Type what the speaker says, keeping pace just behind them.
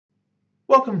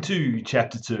Welcome to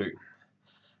Chapter 2.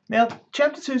 Now,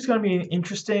 Chapter 2 is going to be an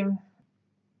interesting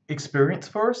experience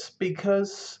for us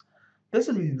because there's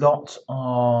a lot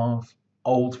of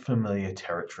old familiar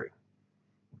territory.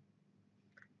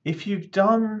 If you've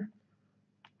done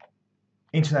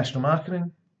international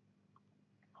marketing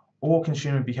or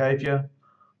consumer behavior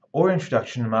or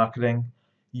introduction to marketing,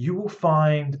 you will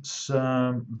find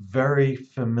some very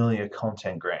familiar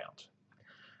content ground,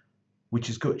 which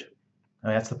is good.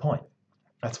 And that's the point.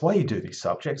 That's why you do these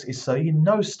subjects, is so you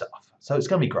know stuff. So it's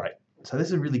going to be great. So this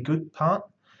is a really good part.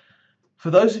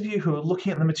 For those of you who are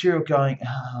looking at the material going,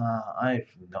 I've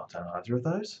not done either of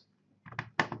those.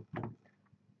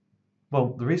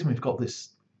 Well, the reason we've got this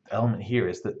element here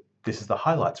is that this is the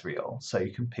highlights reel, so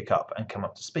you can pick up and come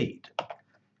up to speed.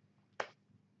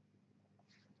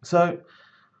 So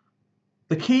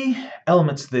the key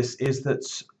elements to this is that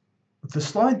the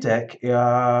slide deck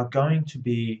are going to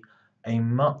be a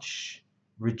much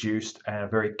reduced and a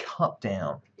very cut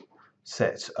down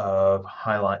set of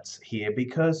highlights here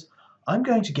because I'm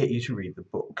going to get you to read the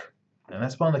book, and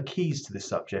that's one of the keys to this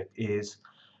subject is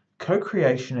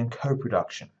co-creation and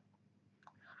co-production.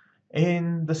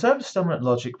 In the service dominant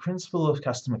logic principle of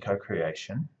customer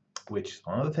co-creation, which is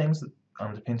one of the things that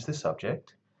underpins this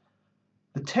subject,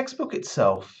 the textbook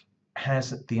itself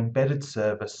has the embedded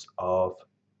service of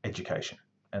education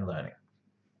and learning.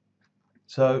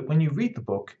 So when you read the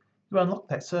book, you unlock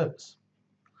that service.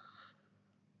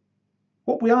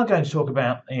 What we are going to talk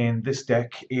about in this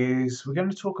deck is we're going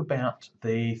to talk about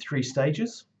the 3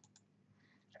 stages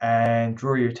and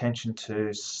draw your attention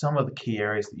to some of the key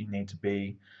areas that you need to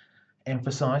be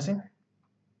emphasizing.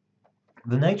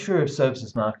 The nature of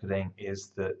services marketing is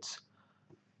that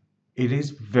it is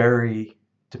very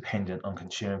dependent on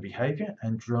consumer behavior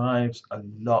and drives a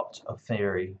lot of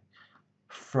theory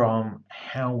from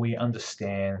how we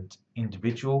understand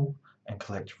individual and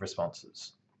collective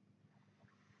responses.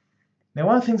 Now,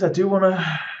 one of the things I do want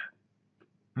to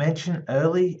mention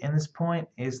early in this point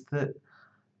is that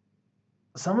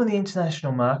some of the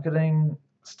international marketing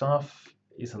stuff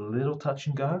is a little touch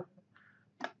and go.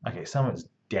 Okay, some of it's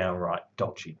downright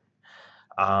dodgy.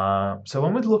 So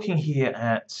when we're looking here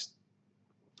at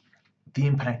the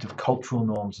impact of cultural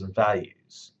norms and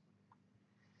values,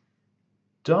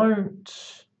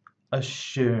 don't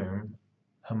assume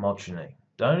homogeny.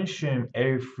 Don't assume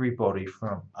everybody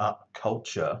from a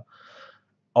culture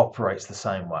operates the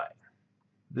same way.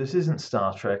 This isn't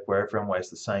Star Trek where everyone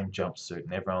wears the same jumpsuit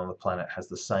and everyone on the planet has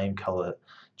the same color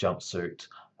jumpsuit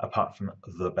apart from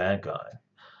the bad guy.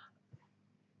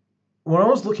 When I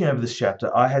was looking over this chapter,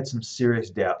 I had some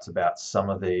serious doubts about some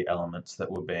of the elements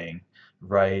that were being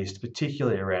raised,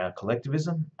 particularly around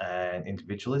collectivism and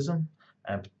individualism,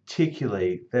 and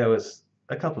particularly there was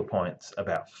a couple of points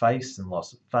about face and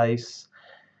loss of face,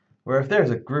 where if there is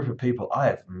a group of people I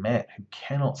have met who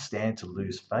cannot stand to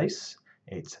lose face,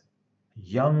 it's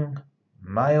young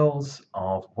males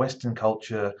of Western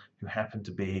culture who happen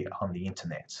to be on the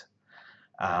internet.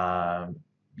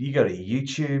 You go to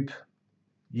YouTube,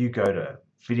 you go to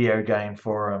video game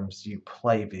forums, you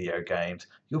play video games,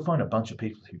 you'll find a bunch of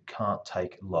people who can't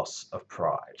take loss of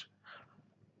pride.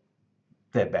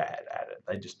 They're bad at it.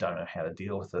 They just don't know how to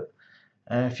deal with it.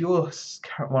 And if you're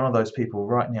one of those people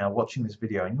right now watching this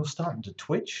video and you're starting to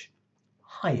twitch,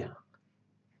 hiya.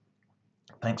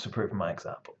 Thanks for proving my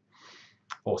example.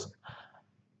 Awesome.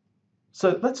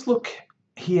 So let's look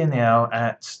here now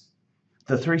at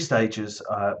the 3 stages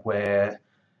where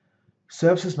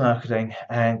services marketing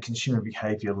and consumer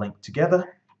behavior link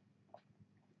together,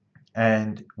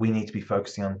 and we need to be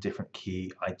focusing on different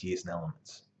key ideas and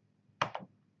elements.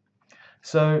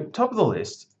 So top of the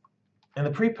list, in the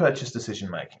pre-purchase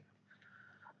decision making,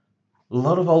 a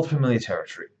lot of old familiar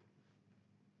territory.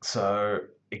 So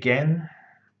again,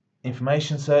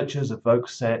 information searches, evoke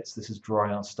sets, this is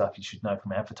drawing on stuff you should know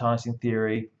from advertising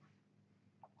theory.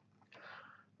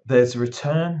 There's a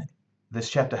return. This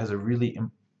chapter has a really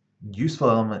useful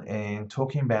element in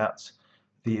talking about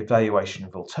the evaluation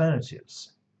of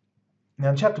alternatives. Now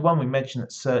in chapter 1 we mentioned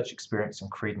that search, experience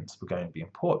and credence were going to be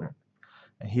important,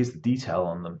 and here's the detail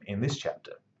on them in this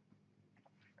chapter.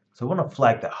 So I want to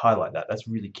flag that, highlight that. That's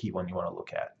a really key one you want to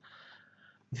look at.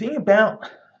 The thing about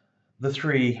the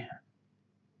 3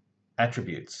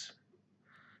 attributes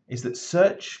is that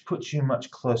search puts you much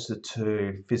closer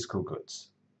to physical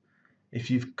goods. If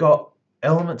you've got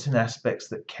elements and aspects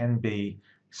that can be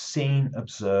seen,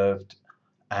 observed,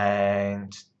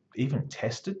 and even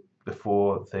tested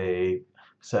before the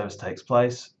service takes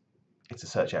place, it's a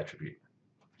search attribute.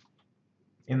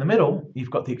 In the middle,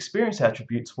 you've got the experience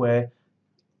attributes where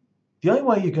the only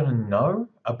way you're going to know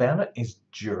about it is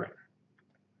during.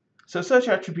 So search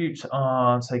attributes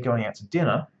on, say, going out to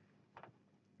dinner.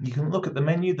 You can look at the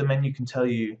menu. The menu can tell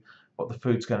you what the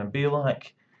food's going to be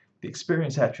like. The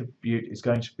experience attribute is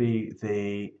going to be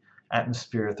the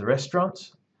atmosphere of the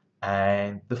restaurant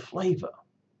and the flavour.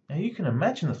 Now you can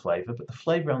imagine the flavour, but the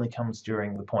flavour only comes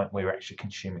during the point where you're actually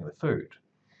consuming the food.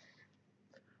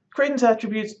 Credence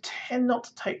attributes tend not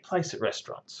to take place at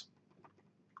restaurants.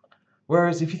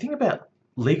 Whereas if you think about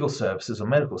legal services or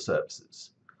medical services,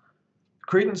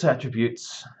 credence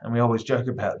attributes, and we always joke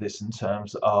about this in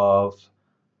terms of,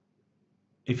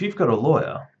 if you've got a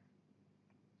lawyer,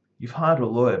 you've hired a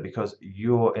lawyer because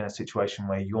you're in a situation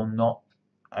where you're not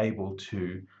able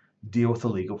to deal with a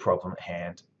legal problem at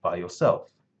hand by yourself.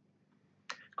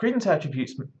 Credence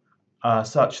attributes are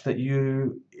such that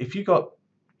if you got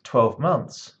 12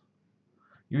 months,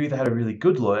 you either had a really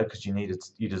good lawyer because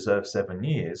you deserve 7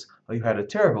 years, or you had a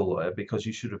terrible lawyer because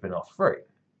you should have been off free.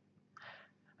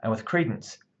 And with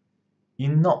credence,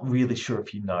 you're not really sure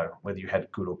if you know whether you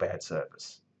had good or bad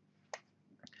service.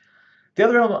 The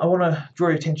other element I want to draw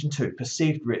your attention to,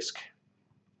 perceived risk.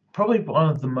 Probably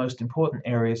one of the most important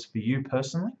areas for you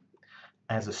personally,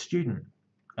 as a student,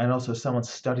 and also someone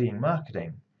studying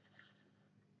marketing,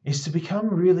 is to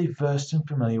become really versed and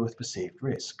familiar with perceived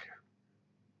risk.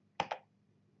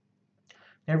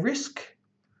 Now, risk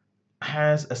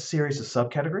has a series of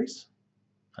subcategories.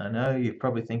 I know you're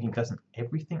probably thinking, doesn't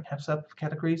everything have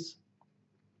subcategories?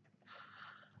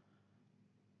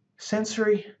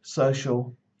 Sensory,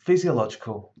 social,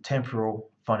 physiological, temporal,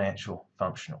 financial,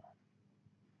 functional.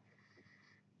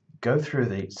 Go through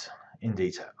these in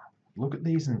detail. Look at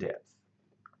these in depth.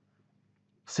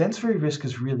 Sensory risk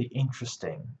is really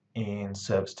interesting in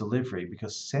service delivery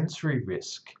because sensory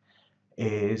risk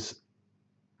is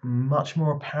much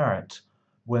more apparent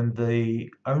when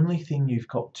the only thing you've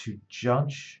got to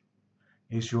judge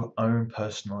is your own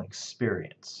personal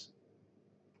experience.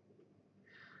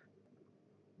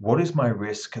 What is my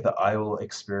risk that I will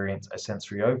experience a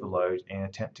sensory overload in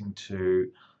attempting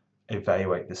to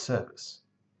evaluate this service?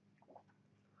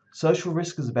 Social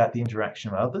risk is about the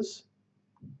interaction with others.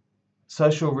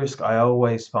 Social risk I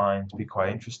always find to be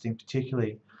quite interesting,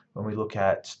 particularly when we look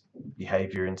at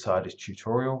behavior inside a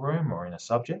tutorial room or in a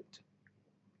subject.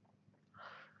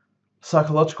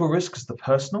 Psychological risk is the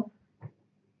personal.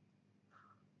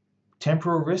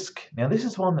 Temporal risk, now this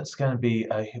is one that's going to be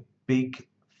a big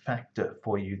factor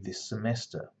for you this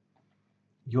semester.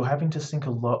 You're having to sink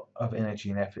a lot of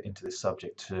energy and effort into this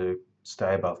subject to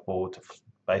stay above board, to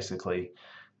basically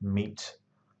meet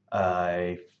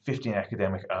 15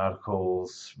 academic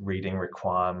articles, reading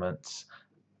requirements.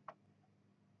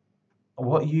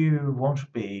 What you want to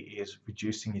be is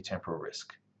reducing your temporal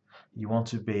risk. You want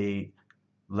to be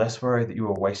less worried that you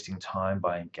are wasting time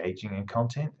by engaging in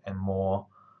content and more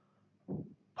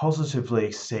positively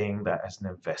seeing that as an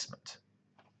investment.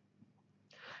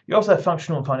 You also have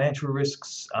functional and financial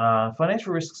risks.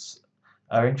 Financial risks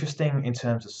are interesting in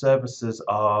terms of services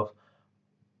of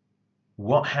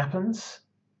what happens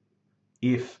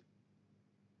if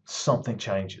something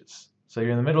changes. So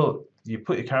you're in the middle, you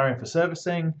put your car in for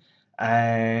servicing,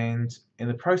 and in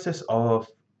the process of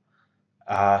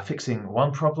fixing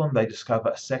one problem, they discover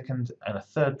a second and a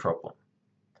third problem.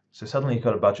 So suddenly you've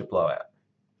got a budget blowout.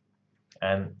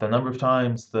 And the number of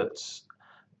times that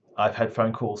I've had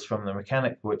phone calls from the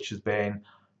mechanic which has been,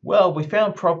 well, we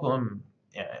found problem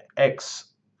X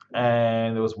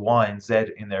and there was Y and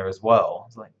Z in there as well.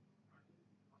 It's like,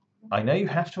 I know you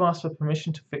have to ask for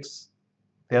permission to fix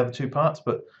the other two parts,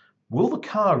 but will the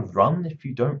car run if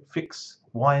you don't fix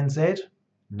Y and Z?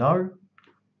 No?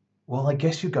 Well, I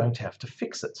guess you're going to have to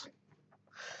fix it.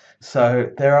 So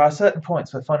there are certain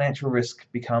points where financial risk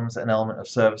becomes an element of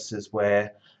services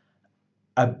where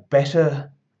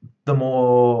the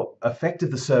more effective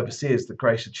the service is, the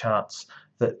greater chance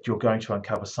that you're going to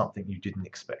uncover something you didn't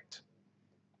expect.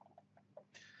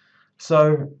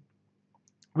 So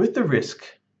with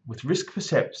risk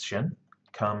perception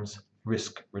comes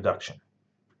risk reduction.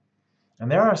 And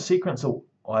there are a sequence of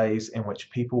ways in which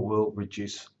people will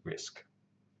reduce risk.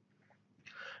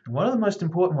 And one of the most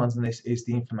important ones in this is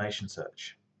the information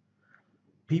search.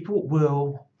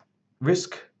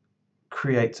 Risk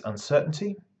creates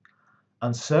uncertainty.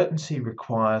 Uncertainty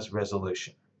requires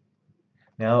resolution.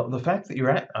 Now, the fact that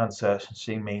you're at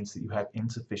uncertainty means that you have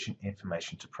insufficient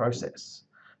information to process,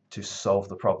 to solve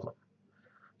the problem.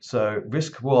 So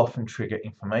risk will often trigger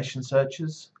information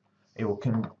searches. It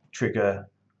can trigger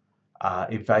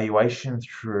evaluation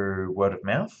through word of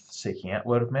mouth, seeking out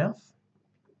word of mouth.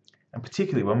 And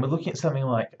particularly when we're looking at something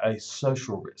like a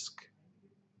social risk,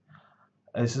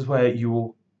 this is where you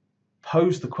will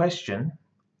pose the question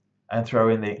and throw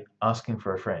in the asking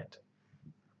for a friend.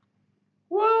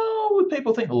 would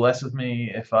people think less of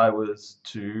me if I was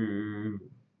to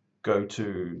go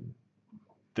to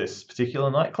this particular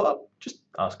nightclub? Just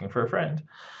asking for a friend.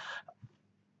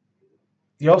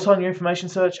 You also, on your information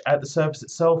search at the service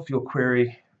itself,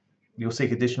 you'll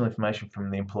seek additional information from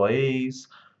the employees.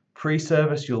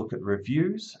 Pre-service, you'll look at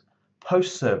reviews.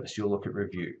 Post-service, you'll look at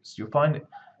reviews. You'll find it,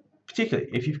 particularly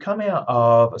if you've come out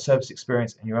of a service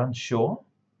experience and you're unsure.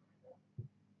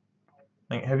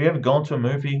 Like, have you ever gone to a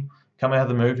movie, come out of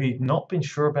the movie, not been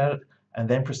sure about it, and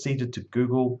then proceeded to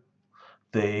Google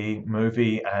the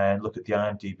movie and look at the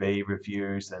IMDb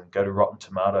reviews and go to Rotten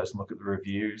Tomatoes and look at the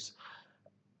reviews?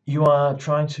 You are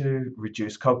trying to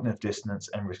reduce cognitive dissonance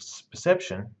and risk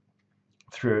perception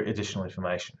through additional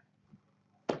information.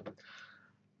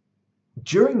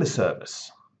 During the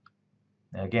service,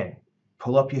 now again,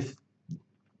 pull up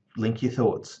link your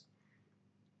thoughts.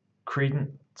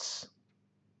 Credence,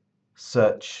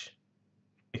 search,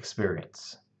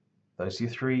 experience. Those are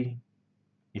your three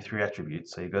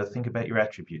attributes. So you've got to think about your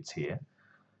attributes here.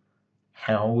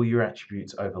 How will your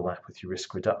attributes overlap with your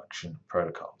risk reduction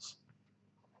protocols?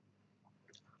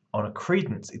 On a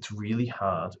credence, it's really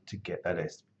hard to get that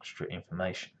extra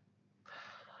information.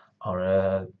 On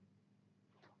a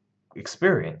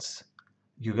experience,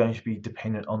 you're going to be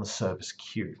dependent on the service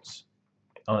cues.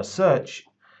 On a search,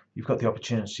 you've got the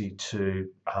opportunity to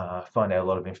find out a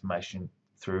lot of information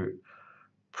through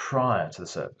prior to the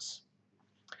service.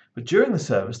 But during the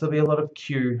service, there'll be a lot of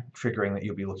cue triggering that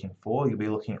you'll be looking for. You'll be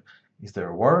looking at, is there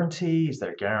a warranty? Is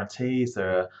there a guarantee? Is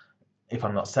there if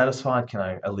I'm not satisfied, can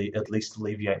I at least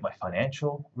alleviate my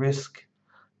financial risk?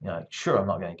 Sure, I'm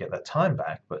not going to get that time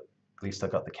back, but at least I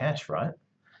got the cash, right?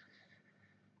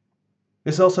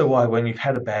 This is also why when you've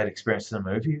had a bad experience in a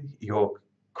movie,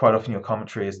 quite often your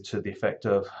commentary is to the effect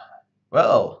of,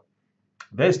 well,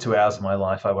 there's 2 hours of my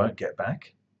life I won't get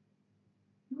back.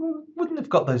 You wouldn't have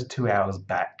got those 2 hours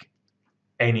back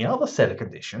any other set of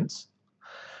conditions,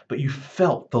 but you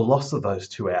felt the loss of those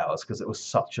 2 hours because it was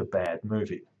such a bad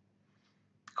movie.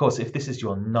 Of course, if this is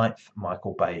your 9th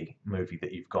Michael Bay movie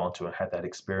that you've gone to and had that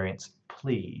experience,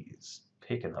 please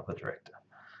pick another director.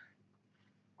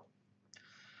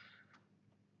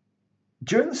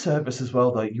 During the service as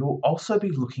well, though, you'll also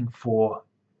be looking for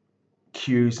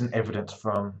cues and evidence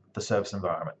from the service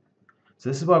environment. So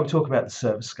this is why we talk about the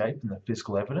servicescape and the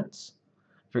physical evidence.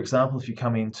 For example, if you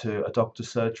come into a doctor's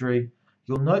surgery,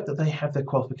 you'll note that they have their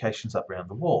qualifications up around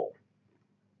the wall.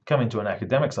 Come into an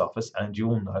academic's office and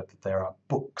you'll note that there are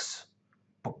books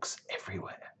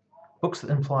everywhere. Books that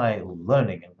imply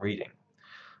learning and reading.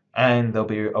 And there'll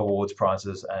be awards,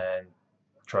 prizes, and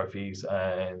trophies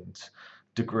and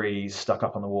degrees stuck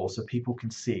up on the wall so people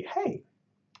can see, hey,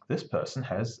 this person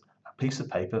has a piece of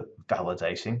paper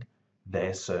validating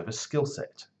their service skill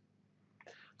set.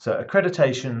 So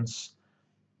accreditations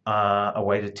are a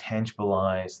way to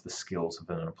tangibilize the skills of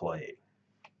an employee.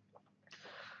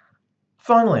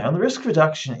 Finally, on the risk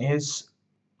reduction is,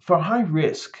 for high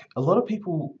risk, a lot of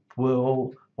people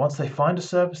will, once they find a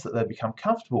service that they become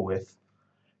comfortable with,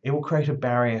 it will create a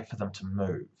barrier for them to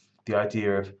move. The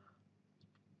idea of,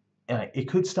 it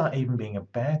could start even being a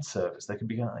bad service. They could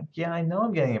be going like, yeah, I know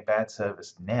I'm getting a bad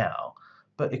service now,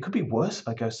 but it could be worse if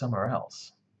I go somewhere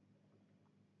else.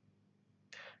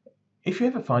 If you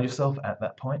ever find yourself at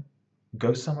that point,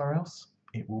 go somewhere else.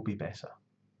 It will be better.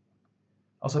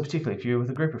 Also, particularly if you're with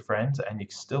a group of friends and you're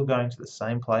still going to the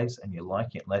same place and you're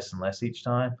liking it less and less each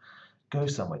time, go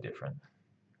somewhere different.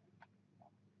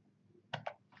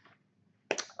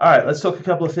 All right, let's talk a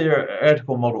couple of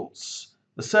theoretical models.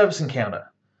 The service encounter.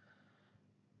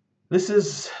 This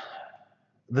is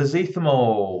the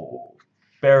Zethamol,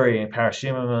 Berry, and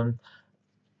Parashimmerman.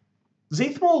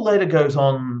 Zethamol later goes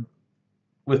on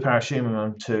with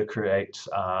Parashimmerman to create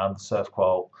the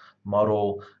SurfQual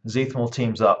model. Zethamol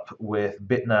teams up with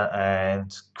Bittner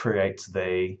and creates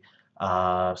the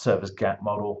service gap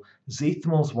model.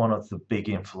 Zethamol's one of the big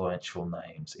influential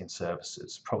names in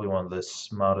services, probably one of the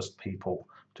smartest people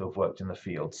to have worked in the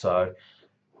field. So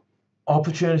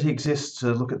opportunity exists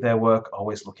to look at their work,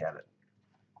 always look at it.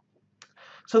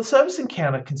 So the service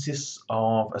encounter consists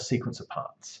of a sequence of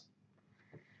parts.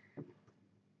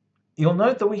 You'll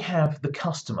note that we have the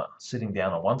customer sitting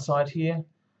down on one side here.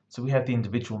 So we have the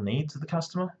individual needs of the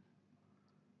customer,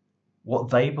 what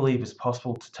they believe is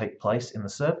possible to take place in the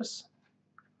service,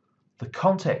 the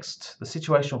context, the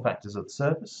situational factors of the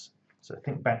service. So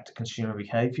think back to consumer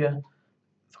behavior,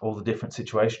 all the different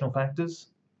situational factors.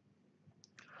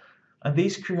 And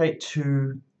these create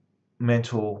two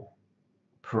mental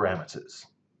parameters.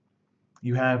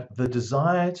 You have the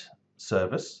desired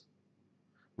service,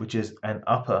 which is an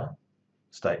upper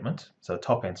statement, so a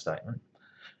top-end statement,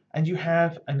 and you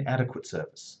have an adequate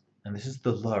service, and this is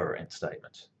the lower end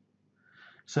statement.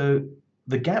 So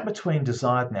the gap between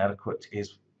desired and adequate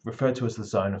is referred to as the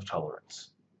zone of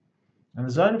tolerance. And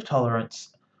the zone of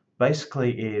tolerance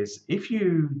basically is if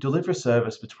you deliver a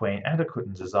service between adequate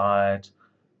and desired,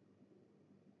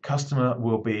 customer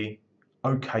will be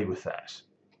okay with that,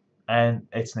 and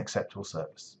it's an acceptable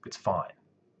service. It's fine.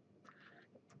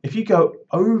 If you go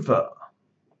over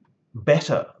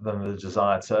better than the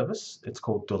desired service, it's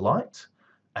called delight,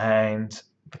 and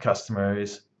the customer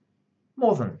is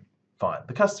more than fine.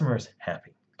 The customer is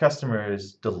happy. The customer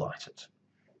is delighted.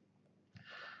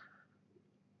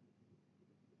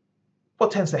 What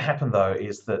tends to happen though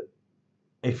is that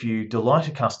if you delight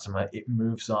a customer, it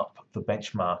moves up the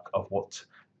benchmark of what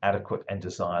adequate and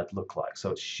desired look like, so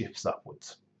it shifts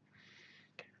upwards.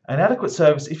 An adequate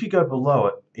service, if you go below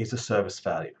it, is a service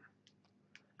failure.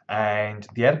 And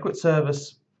the adequate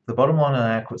service, the bottom line on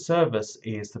an adequate service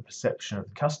is the perception of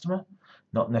the customer,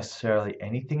 not necessarily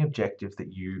anything objective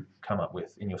that you come up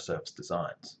with in your service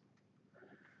designs.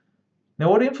 Now,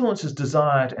 what influences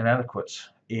desired and adequate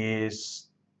is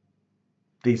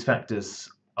these factors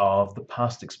of the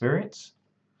past experience.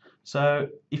 So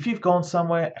if you've gone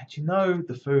somewhere and you know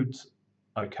the food's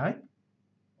okay,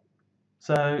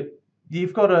 so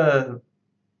you've got a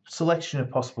selection of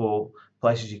possible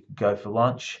places you could go for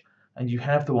lunch, and you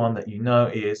have the one that you know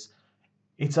is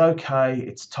it's okay,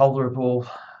 it's tolerable,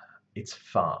 it's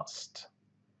fast.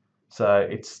 So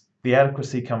it's the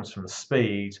adequacy comes from the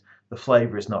speed, the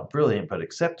flavour is not brilliant but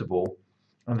acceptable,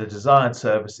 and the desired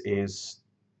service is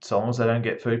so long as I don't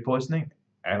get food poisoning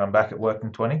and I'm back at work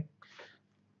in 20.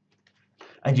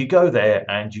 And you go there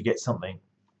and you get something,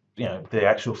 you know,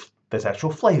 there's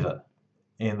actual flavour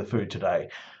in the food today.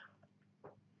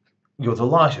 You're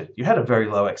delighted. You had a very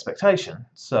low expectation,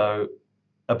 so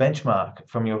a benchmark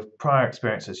from your prior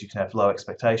experiences, you can have low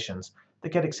expectations that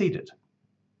get exceeded.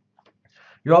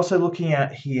 You're also looking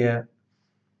at here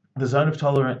the zone of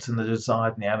tolerance, and the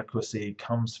desired and the adequacy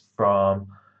comes from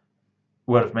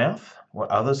word of mouth, what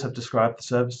others have described the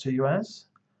service to you as,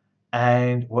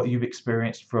 and what you've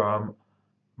experienced from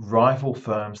rival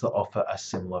firms that offer a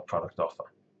similar product offer.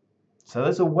 So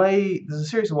there's a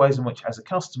series of ways in which, as a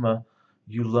customer,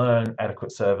 you learn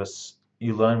adequate service,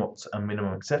 you learn what's a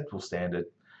minimum acceptable standard,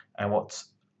 and what's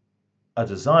a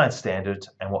desired standard,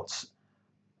 and what's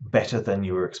better than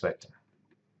you were expecting.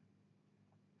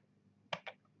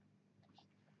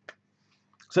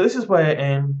 So this is where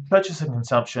in purchase and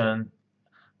consumption,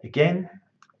 again,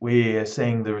 we're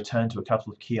seeing the return to a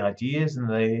couple of key ideas in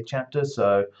the chapter.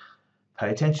 So pay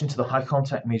attention to the high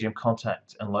contact, medium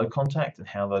contact, and low contact, and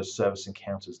how those service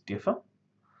encounters differ.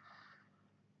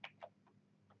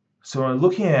 So we're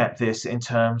looking at this in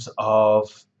terms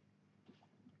of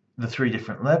the three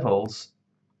different levels.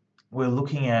 We're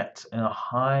looking at in a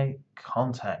high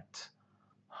contact,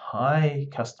 high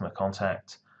customer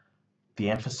contact, the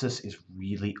emphasis is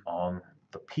really on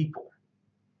the people.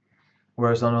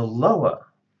 Whereas on a lower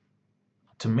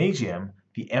to medium,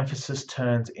 the emphasis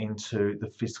turns into the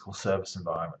physical service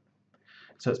environment.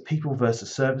 So it's people versus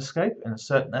servicescape in a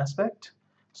certain aspect.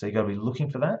 So you've got to be looking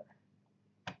for that.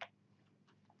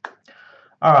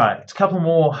 All right, it's a couple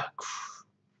more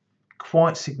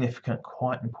quite significant,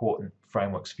 quite important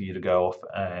frameworks for you to go off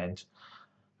and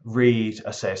read,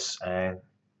 assess, and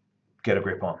get a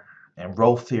grip on. And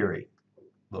role theory.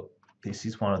 Look, this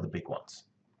is one of the big ones.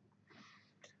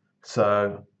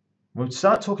 So when we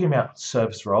start talking about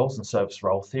service roles and service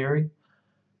role theory,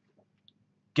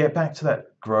 get back to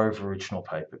that Grove original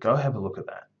paper. Go have a look at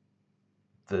that.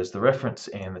 There's the reference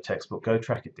in the textbook. Go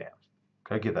track it down.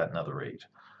 Go give that another read.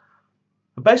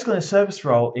 But basically, a service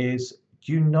role is,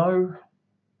 you know,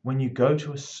 when you go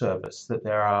to a service that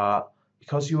there are,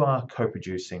 because you are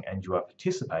co-producing and you are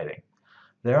participating,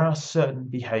 there are certain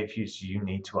behaviours you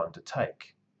need to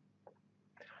undertake.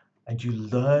 And you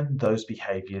learn those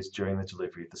behaviours during the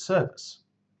delivery of the service.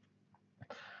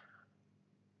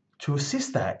 To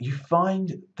assist that, you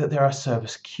find that there are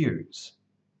service cues.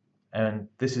 And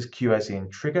this is cue as in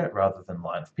trigger rather than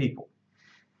line of people.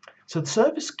 So the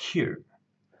service cue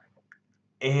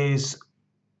is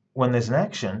when there's an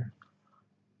action,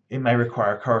 it may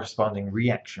require a corresponding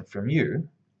reaction from you,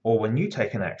 or when you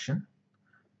take an action,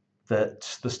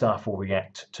 that the staff will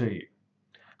react to you.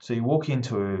 So you walk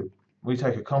into we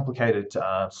take a complicated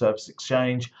service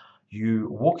exchange. You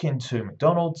walk into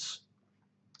McDonald's,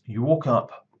 you walk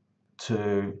up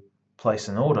to place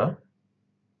an order.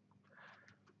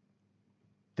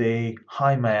 The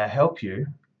 "Hi, may I help you?"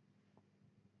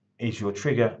 is your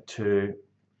trigger to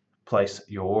place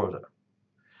your order.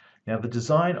 Now, the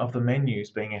design of the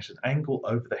menus being at an angle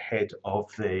over the head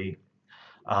of the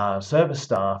service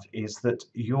staff is that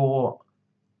your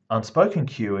unspoken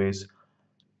cue is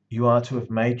you are to have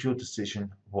made your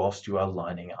decision whilst you are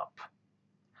lining up.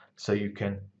 So you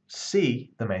can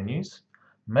see the menus,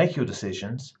 make your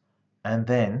decisions, and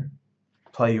then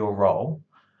play your role.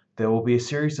 There will be a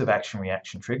series of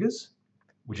action-reaction triggers.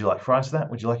 Would you like fries with that?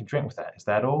 Would you like a drink with that? Is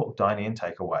that all? Dine in,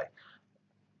 take away.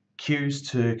 Cues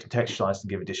to contextualize and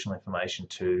give additional information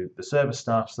to the service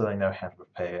staff so they know how to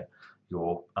prepare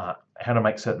your, how to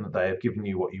make certain that they have given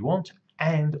you what you want,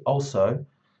 and also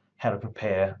how to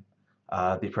prepare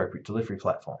the appropriate delivery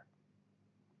platform.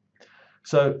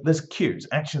 So there's cues,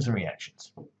 actions and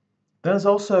reactions. There's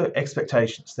also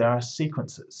expectations. There are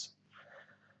sequences.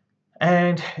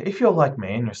 And if you're like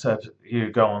me and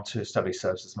you go on to study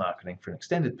services marketing for an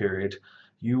extended period,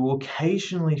 you will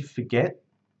occasionally forget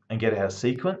and get out of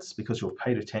sequence because you've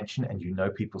paid attention and you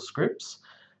know people's scripts.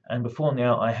 And before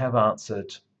now, I have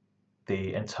answered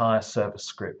the entire service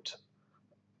script,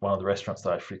 one of the restaurants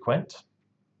that I frequent,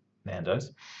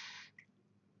 Nando's.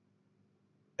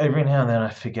 Every now and then I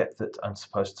forget that I'm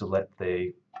supposed to let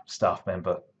the staff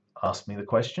member ask me the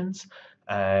questions,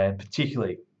 and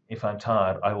particularly if I'm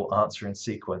tired, I will answer in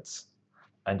sequence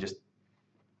and just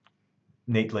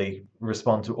neatly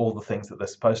respond to all the things that they're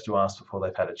supposed to ask before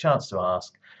they've had a chance to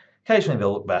ask. Occasionally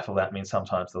they'll look baffled at me, and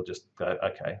sometimes they'll just go,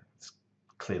 okay, it's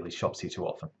clearly shops here too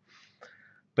often.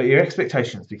 But your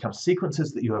expectations become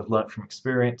sequences that you have learnt from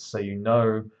experience, so you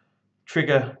know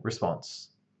trigger, response,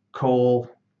 call,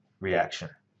 reaction.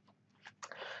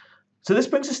 So this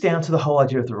brings us down to the whole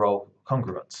idea of the role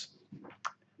congruence.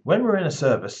 When we're in a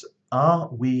service, are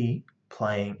we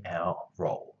playing our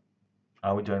role?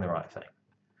 Are we doing the right thing?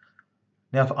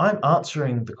 Now, if I'm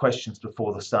answering the questions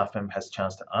before the staff member has a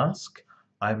chance to ask,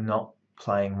 I'm not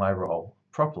playing my role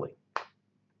properly.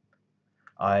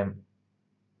 I'm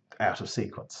out of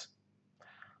sequence.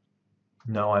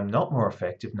 No, I'm not more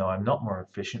effective. No, I'm not more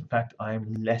efficient. In fact, I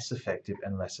am less effective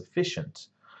and less efficient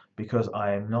because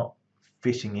I am not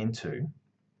fitting into,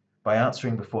 by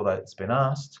answering before that's been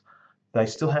asked, they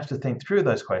still have to think through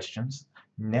those questions.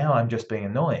 Now I'm just being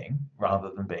annoying rather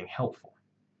than being helpful.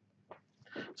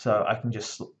 So I can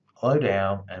just slow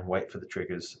down and wait for the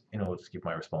triggers in order to give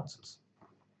my responses.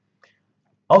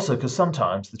 Also, because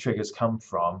sometimes the triggers come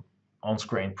from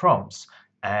on-screen prompts,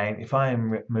 and if I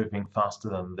am moving faster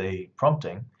than the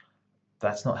prompting,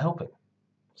 that's not helping.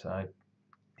 So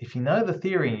if you know the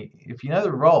theory, if you know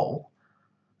the role,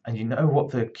 and you know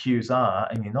what the cues are,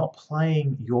 and you're not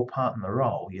playing your part in the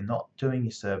role, you're not doing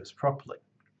your service properly.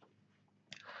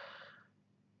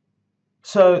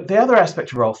 So the other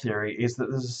aspect of role theory is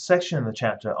that there's a section in the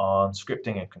chapter on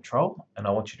scripting and control, and I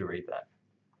want you to read that.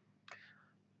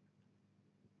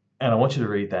 And I want you to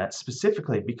read that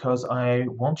specifically because I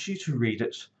want you to read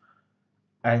it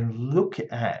and look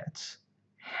at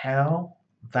how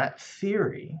that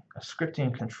theory of scripting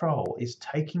and control is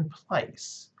taking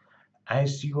place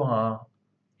as you are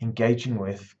engaging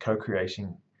with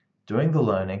co-creating, doing the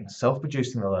learning,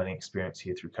 self-producing the learning experience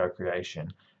here through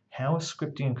co-creation. How is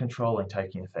scripting and controlling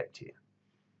taking effect here?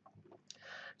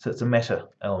 So it's a meta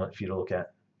element for you to look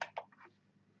at.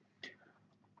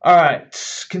 All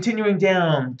right, continuing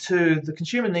down to the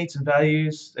consumer needs and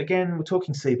values. Again, we're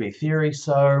talking CB theory,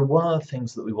 so one of the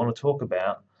things that we want to talk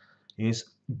about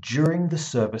is during the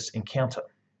service encounter.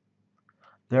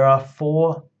 There are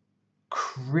 4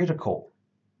 critical,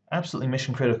 absolutely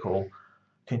mission critical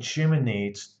consumer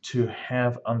needs to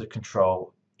have under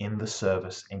control in the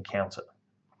service encounter.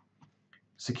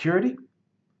 Security,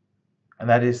 and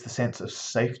that is the sense of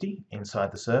safety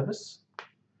inside the service,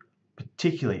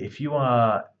 particularly if you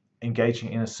are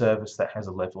engaging in a service that has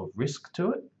a level of risk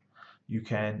to it. You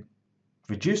can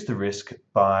reduce the risk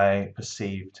by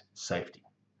perceived safety.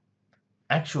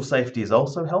 Actual safety is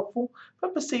also helpful,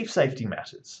 but perceived safety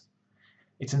matters.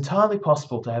 It's entirely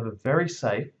possible to have a very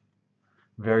safe,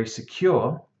 very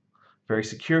secure, very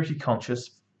security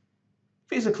conscious,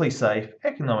 physically safe,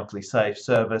 economically safe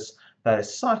service that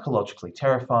is psychologically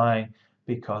terrifying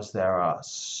because there are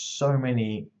so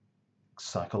many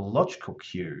psychological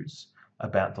cues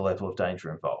about the level of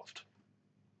danger involved.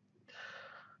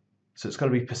 So it's got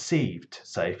to be perceived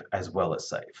safe as well as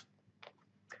safe.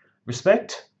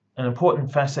 Respect, an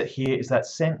important facet here is that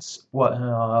sense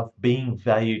of being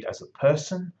valued as a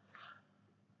person.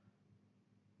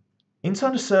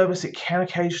 Inside a service, it can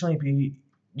occasionally be,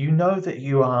 you know that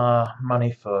you are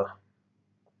money for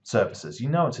services. You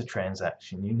know it's a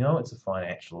transaction. You know it's a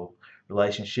financial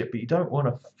relationship, but you don't want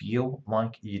to feel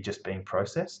like you're just being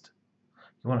processed.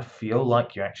 You want to feel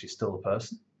like you're actually still a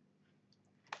person.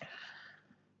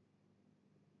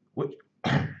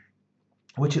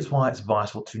 which is why it's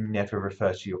vital to never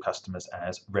refer to your customers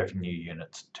as revenue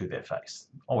units to their face.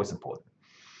 Always important.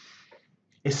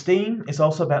 Esteem is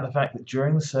also about the fact that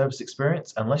during the service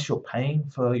experience, unless you're paying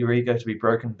for your ego to be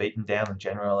broken, beaten down, and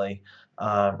generally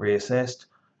reassessed,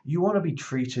 you want to be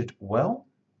treated well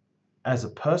as a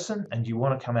person, and you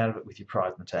want to come out of it with your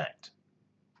pride intact.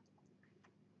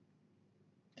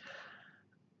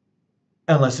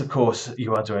 Unless, of course,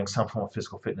 you are doing some form of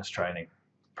physical fitness training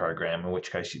program, in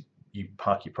which case you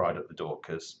park your pride at the door,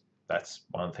 because that's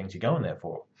one of the things you're going there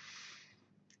for.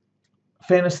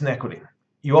 Fairness and equity.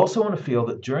 You also want to feel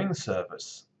that during the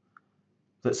service,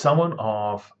 that someone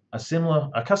of a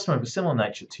customer of a similar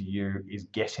nature to you is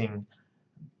getting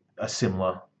a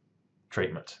similar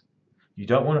treatment. You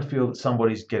don't want to feel that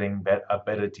somebody's getting a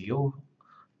better deal.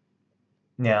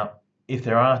 Now, if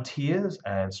there are tiers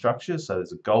and structures, so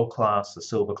there's a gold class, a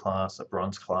silver class, a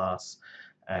bronze class,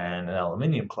 and an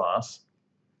aluminium class,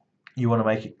 you want to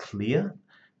make it clear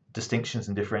distinctions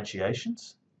and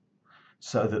differentiations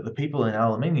so that the people in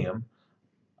aluminium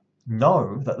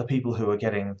know that the people who are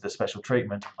getting the special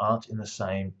treatment aren't in the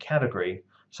same category,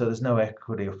 so there's no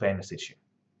equity or fairness issue.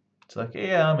 It's like,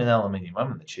 yeah, I'm in aluminium,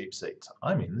 I'm in the cheap seats.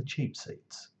 I'm in the cheap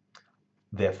seats.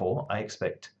 Therefore, I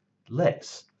expect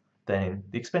less than in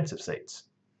the expensive seats.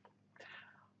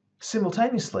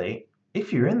 Simultaneously,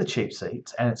 if you're in the cheap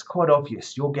seats and it's quite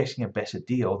obvious you're getting a better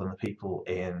deal than the people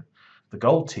in the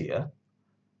gold tier,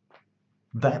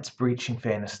 that's breaching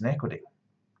fairness and equity.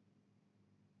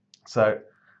 So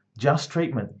just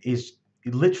treatment is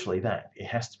literally that. It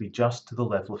has to be just to the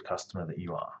level of customer that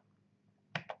you are.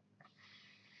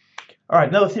 All right,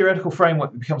 another theoretical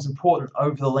framework that becomes important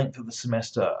over the length of the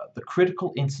semester, the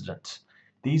critical incident.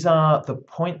 These are the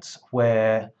points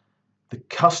where the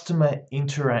customer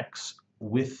interacts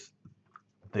with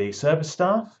the service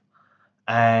staff,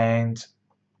 and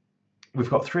we've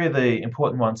got three of the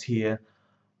important ones here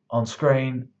on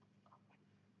screen.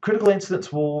 Critical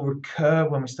incidents will recur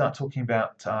when we start talking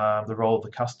about the role of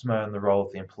the customer and the role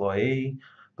of the employee,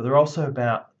 but they're also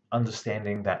about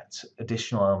understanding that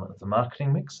additional element of the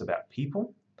marketing mix about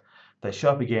people. They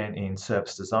show up again in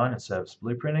service design and service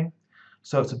blueprinting.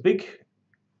 So it's a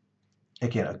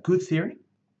good theory,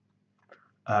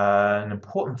 an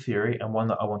important theory, and one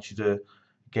that I want you to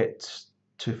get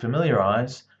to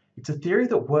familiarize. It's a theory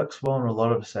that works well in a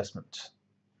lot of assessment.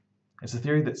 It's a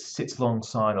theory that sits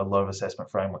alongside a lot of assessment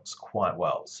frameworks quite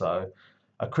well. So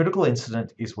a critical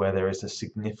incident is where there is a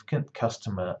significant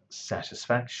customer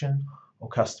satisfaction or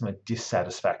customer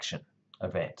dissatisfaction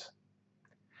event.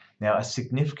 Now, a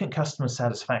significant customer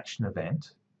satisfaction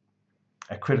event,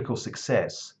 a critical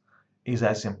success, is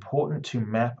as important to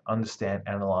map, understand,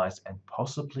 analyze, and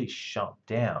possibly shut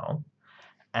down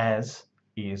as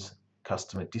is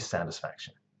customer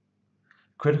dissatisfaction.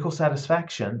 Critical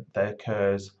satisfaction that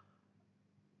occurs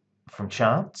from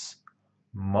chance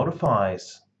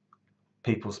modifies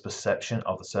people's perception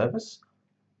of the service,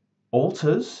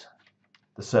 alters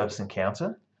the service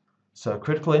encounter. So a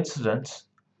critical incident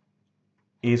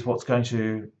is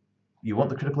you want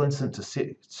the critical incident to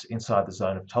sit inside the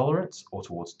zone of tolerance or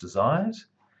towards desired.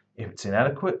 If it's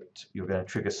inadequate, you're going to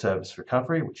trigger service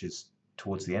recovery, which is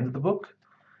towards the end of the book.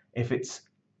 If it's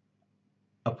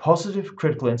a positive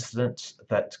critical incident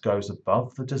that goes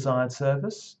above the desired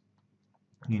service,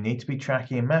 you need to be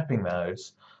tracking and mapping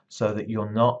those so that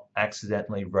you're not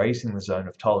accidentally raising the zone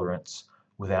of tolerance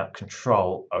without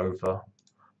control over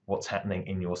what's happening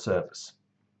in your service.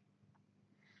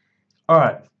 All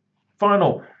right,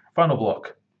 final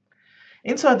block.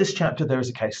 Inside this chapter, there is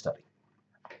a case study,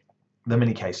 the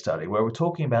mini case study, where we're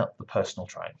talking about the personal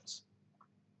trainers.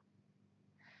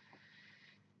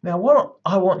 Now, what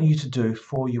I want you to do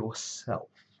for yourself,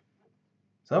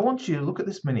 so I want you to look at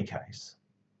this mini case,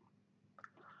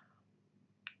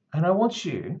 and I want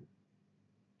you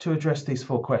to address these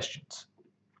 4 questions.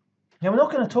 Now, we're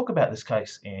not going to talk about this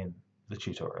case in the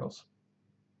tutorials.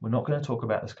 We're not going to talk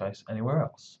about this case anywhere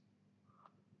else.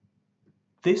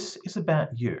 This is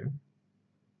about you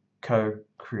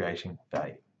co-creating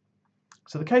value.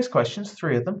 So the case questions,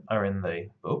 3 of them are in the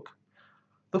book.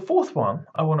 The 4th one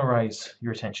I want to raise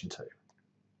your attention to.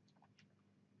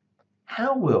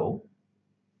 How will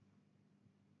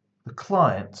the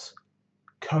clients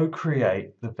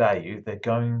co-create the value they're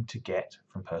going to get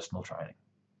from personal training?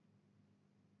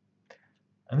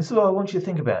 And this is what I want you to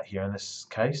think about here in this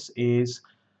case is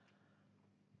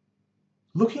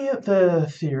looking at the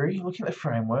theory, looking at the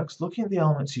frameworks, looking at the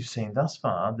elements you've seen thus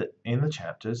far that in the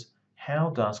chapters, how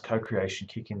does co-creation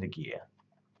kick into gear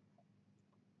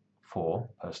for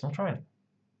personal training?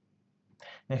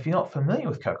 Now, if you're not familiar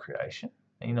with co-creation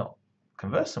and you're not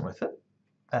conversant with it,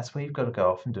 That's where you've got to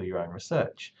go off and do your own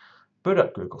research. Boot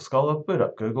up Google Scholar, boot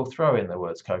up Google, throw in the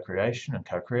words co-creation and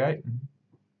co-create and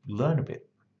learn a bit.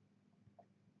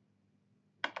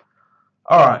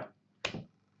 Alright,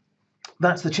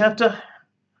 that's the chapter.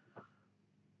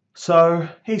 So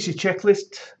here's your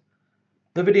checklist.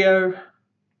 The video,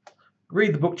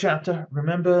 read the book chapter.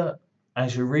 Remember,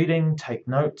 as you're reading, take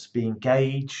notes, be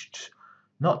engaged.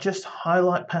 Not just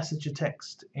highlight passage of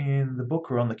text in the book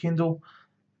or on the Kindle.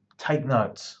 Take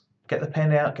notes. Get the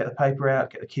pen out, get the paper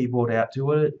out, get the keyboard out.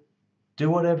 Do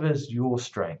whatever's your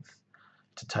strength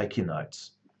to take your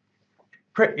notes.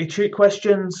 Prep your cheat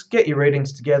questions, get your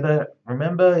readings together.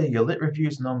 Remember, your lit review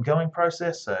is an ongoing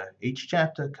process, so each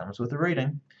chapter comes with a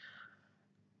reading.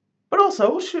 But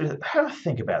also, have a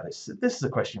think about this. This is a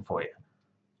question for you.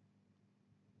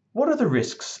 What are the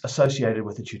risks associated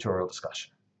with a tutorial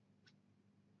discussion?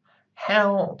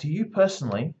 How do you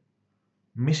personally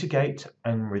mitigate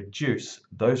and reduce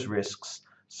those risks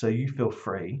so you feel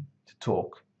free to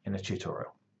talk in a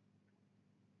tutorial?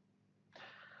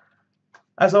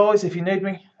 As always, if you need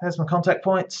me, there's my contact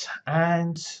points,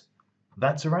 and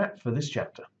that's a wrap for this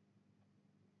chapter.